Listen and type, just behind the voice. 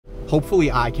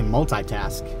hopefully I can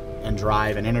multitask and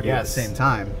drive and interview at the same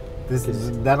time.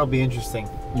 That'll be interesting.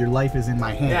 Your life is in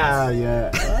my hands.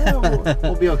 Yeah.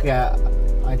 We'll be okay.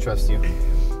 I trust you.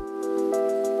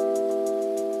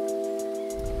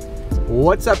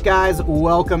 What's up, guys?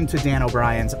 Welcome to Dan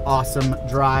O'Brien's Awesome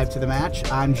Drive to the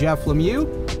Match. I'm Jeff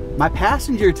Lemieux. My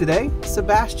passenger today,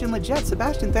 Sebastian Lletget.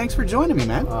 Sebastian, thanks for joining me,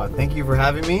 man. Thank you for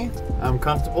having me. I'm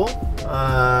comfortable.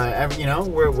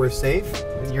 We're safe.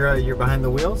 You're behind the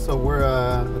wheel, so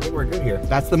I think we're good here.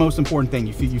 That's the most important thing.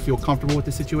 You feel comfortable with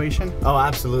the situation? Oh,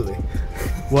 absolutely.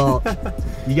 Well,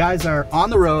 you guys are on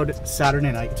the road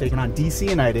Saturday night, taking on DC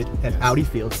United at Audi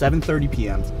Field, 7:30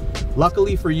 p.m.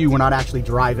 Luckily for you, we're not actually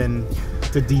driving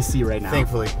to DC right now.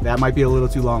 Thankfully. That might be a little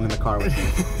too long in the car with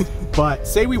you. But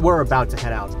say we were about to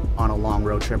head out on a long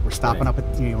road trip. We're stopping up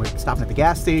at the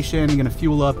gas station, you're gonna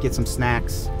fuel up, get some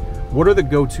snacks. What are the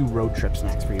go-to road trip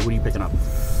snacks for you? What are you picking up?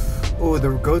 Oh, the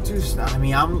go-to, I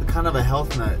mean, I'm kind of a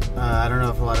health nut. I don't know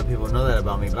if a lot of people know that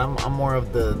about me, but I'm more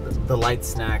of the light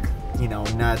snack,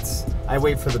 nuts. I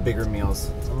wait for the bigger meals.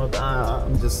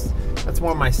 That's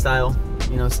more my style,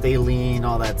 stay lean,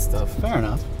 all that stuff. Fair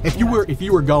enough. If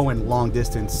you were going long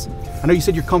distance, I know you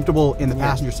said you're comfortable in the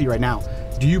passenger seat right now.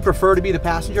 Do you prefer to be the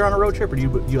passenger on a road trip, or do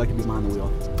you like to be behind the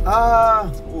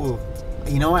wheel?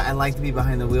 You know what? I like to be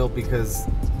behind the wheel because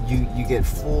you get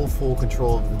full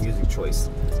control of the music choice.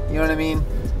 You know what I mean?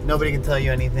 Nobody can tell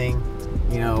you anything.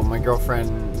 My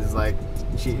girlfriend is like,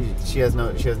 she has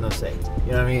no say.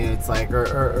 You know what I mean? It's like,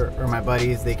 or my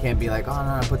buddies, they can't be like, oh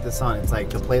no, I put this on. It's like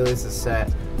the playlist is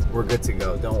set. We're good to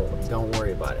go. Don't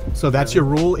worry about it. So that's your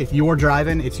rule. If you're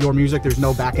driving, it's your music. There's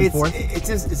no back and forth.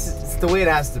 It's the way it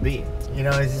has to be.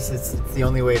 It's the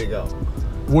only way to go.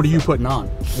 What are you putting on?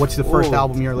 What's the first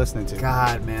album you're listening to?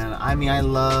 God, man. I mean, I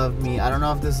love me. I don't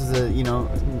know if this is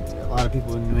a lot of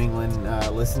people in New England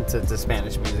listen to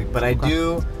Spanish music, but I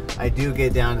do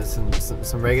get down to some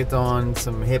reggaeton,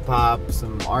 some hip hop,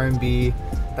 some R&B.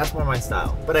 That's more my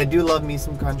style. But I do love me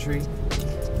some country.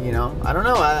 I don't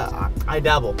know. I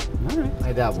dabble. All right.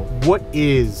 I dabble. What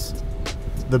is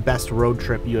the best road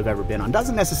trip you have ever been on?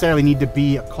 Doesn't necessarily need to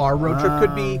be a car road trip.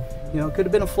 Could be, could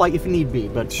have been a flight if need be.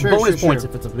 But bonus points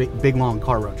if it's a big long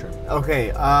car road trip.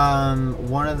 Okay.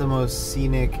 One of the most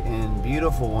scenic and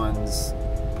beautiful ones,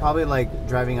 probably like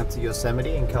driving up to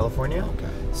Yosemite in California. Okay.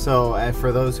 So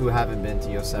for those who haven't been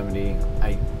to Yosemite,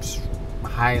 I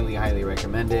highly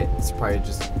recommend it. It's probably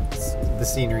the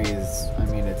scenery is,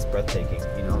 it's breathtaking.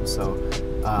 So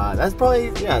that's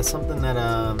probably something that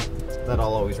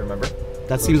I'll always remember.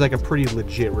 That seems like a pretty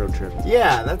legit road trip.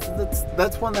 Yeah,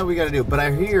 that's one that we got to do. But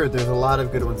I hear there's a lot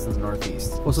of good ones in the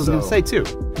Northeast. Well, so I was going to say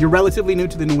too, you're relatively new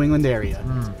to the New England area.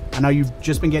 I know you've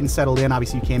just been getting settled in.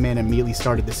 Obviously, you came in and immediately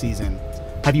started the season.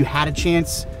 Have you had a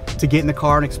chance to get in the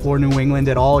car and explore New England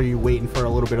at all? Or are you waiting for a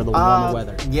little bit of the warmer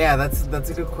weather? Yeah, that's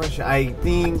a good question. I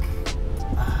think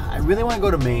I really want to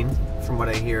go to Maine. From what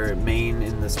I hear, Maine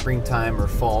in the springtime or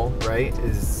fall, right,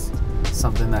 is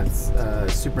something that's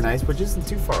super nice, which isn't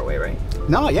too far away, right?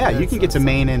 No, you can get to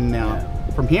Maine in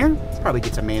from here. Probably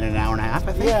get to Maine in an hour and a half,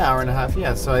 I think. Yeah, hour and a half.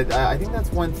 Yeah, so I think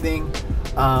that's one thing.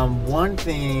 One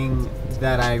thing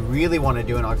that I really want to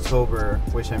do in October,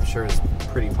 which I'm sure is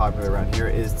pretty popular around here,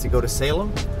 is to go to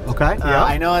Salem. Okay. Yeah.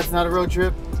 I know it's not a road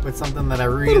trip, but something that I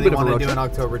really want to do in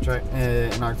October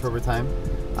time.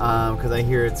 Because I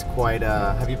hear it's quite.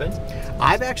 Have you been?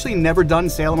 I've actually never done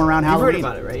Salem around Halloween. You've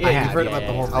heard about it, right? Yeah, you've heard about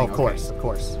the whole thing. Oh, of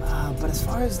course. But as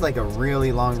far as like a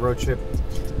really long road trip,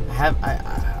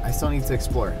 I still need to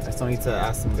explore. I still need to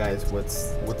ask some guys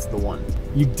what's the one.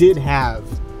 You did have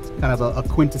kind of a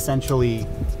quintessentially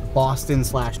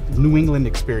Boston/New England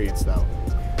experience though.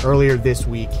 Earlier this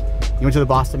week, you went to the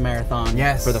Boston Marathon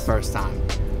for the first time.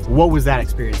 What was that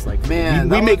experience like? Man,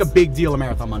 we make a big deal of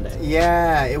Marathon Monday.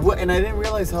 Yeah, and I didn't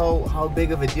realize how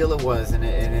big of a deal it was, and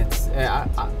it's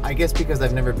I guess because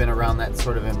I've never been around that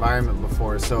sort of environment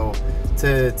before. So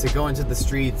to go into the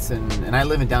streets and I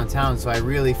live in downtown, so I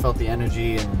really felt the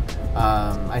energy, and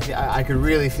I could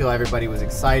really feel everybody was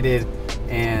excited,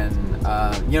 and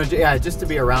just to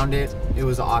be around it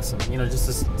was awesome. Just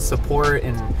to support,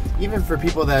 and even for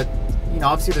people that.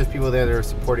 Obviously there's people there that are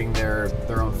supporting their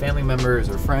own family members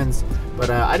or friends, but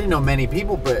I didn't know many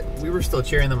people, but we were still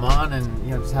cheering them on and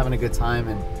just having a good time,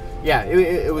 and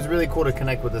it was really cool to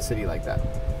connect with a city like that.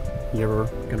 You ever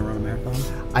gonna run a marathon?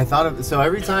 I thought of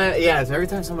every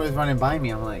time somebody was running by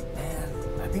me, I'm like, man,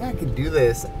 I think I could do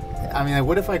this. I mean,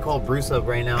 what if I call Bruce up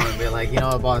right now and be like,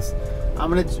 boss,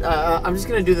 I'm just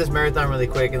gonna do this marathon really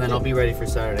quick, and then I'll be ready for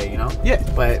Saturday. Yeah.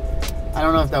 But I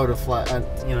don't know if that would have fly.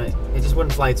 It just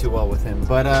wouldn't fly too well with him.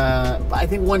 But I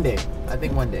think one day.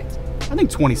 I think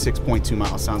 26.2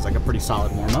 miles sounds like a pretty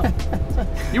solid warm up.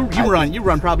 you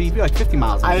run probably like 50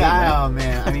 miles. Oh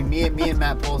man, I mean me and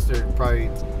Matt Polster probably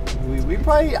we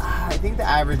probably I think the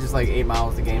average is like 8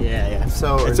 miles a game. Yeah.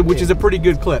 So which is a pretty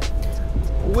good clip.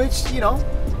 Which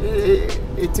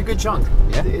it's a good chunk.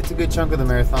 Yeah. It's a good chunk of the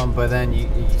marathon, but then you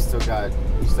still got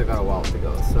a while to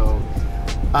go. So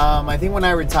I think when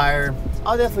I retire,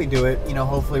 I'll definitely do it.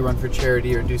 Hopefully run for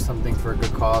charity or do something for a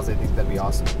good cause. I think that'd be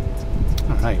awesome.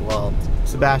 All right. Well,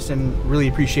 Sebastian, really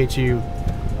appreciate you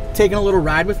taking a little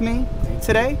ride with me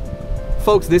today.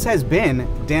 Folks, this has been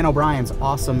Dan O'Brien's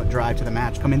awesome drive to the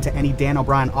match. Come into any Dan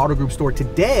O'Brien Auto Group store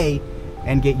today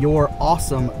and get your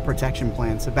awesome protection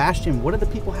plan. Sebastian, what do the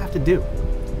people have to do?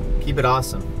 Keep it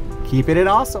awesome. Keep it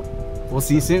awesome. We'll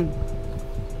see you soon.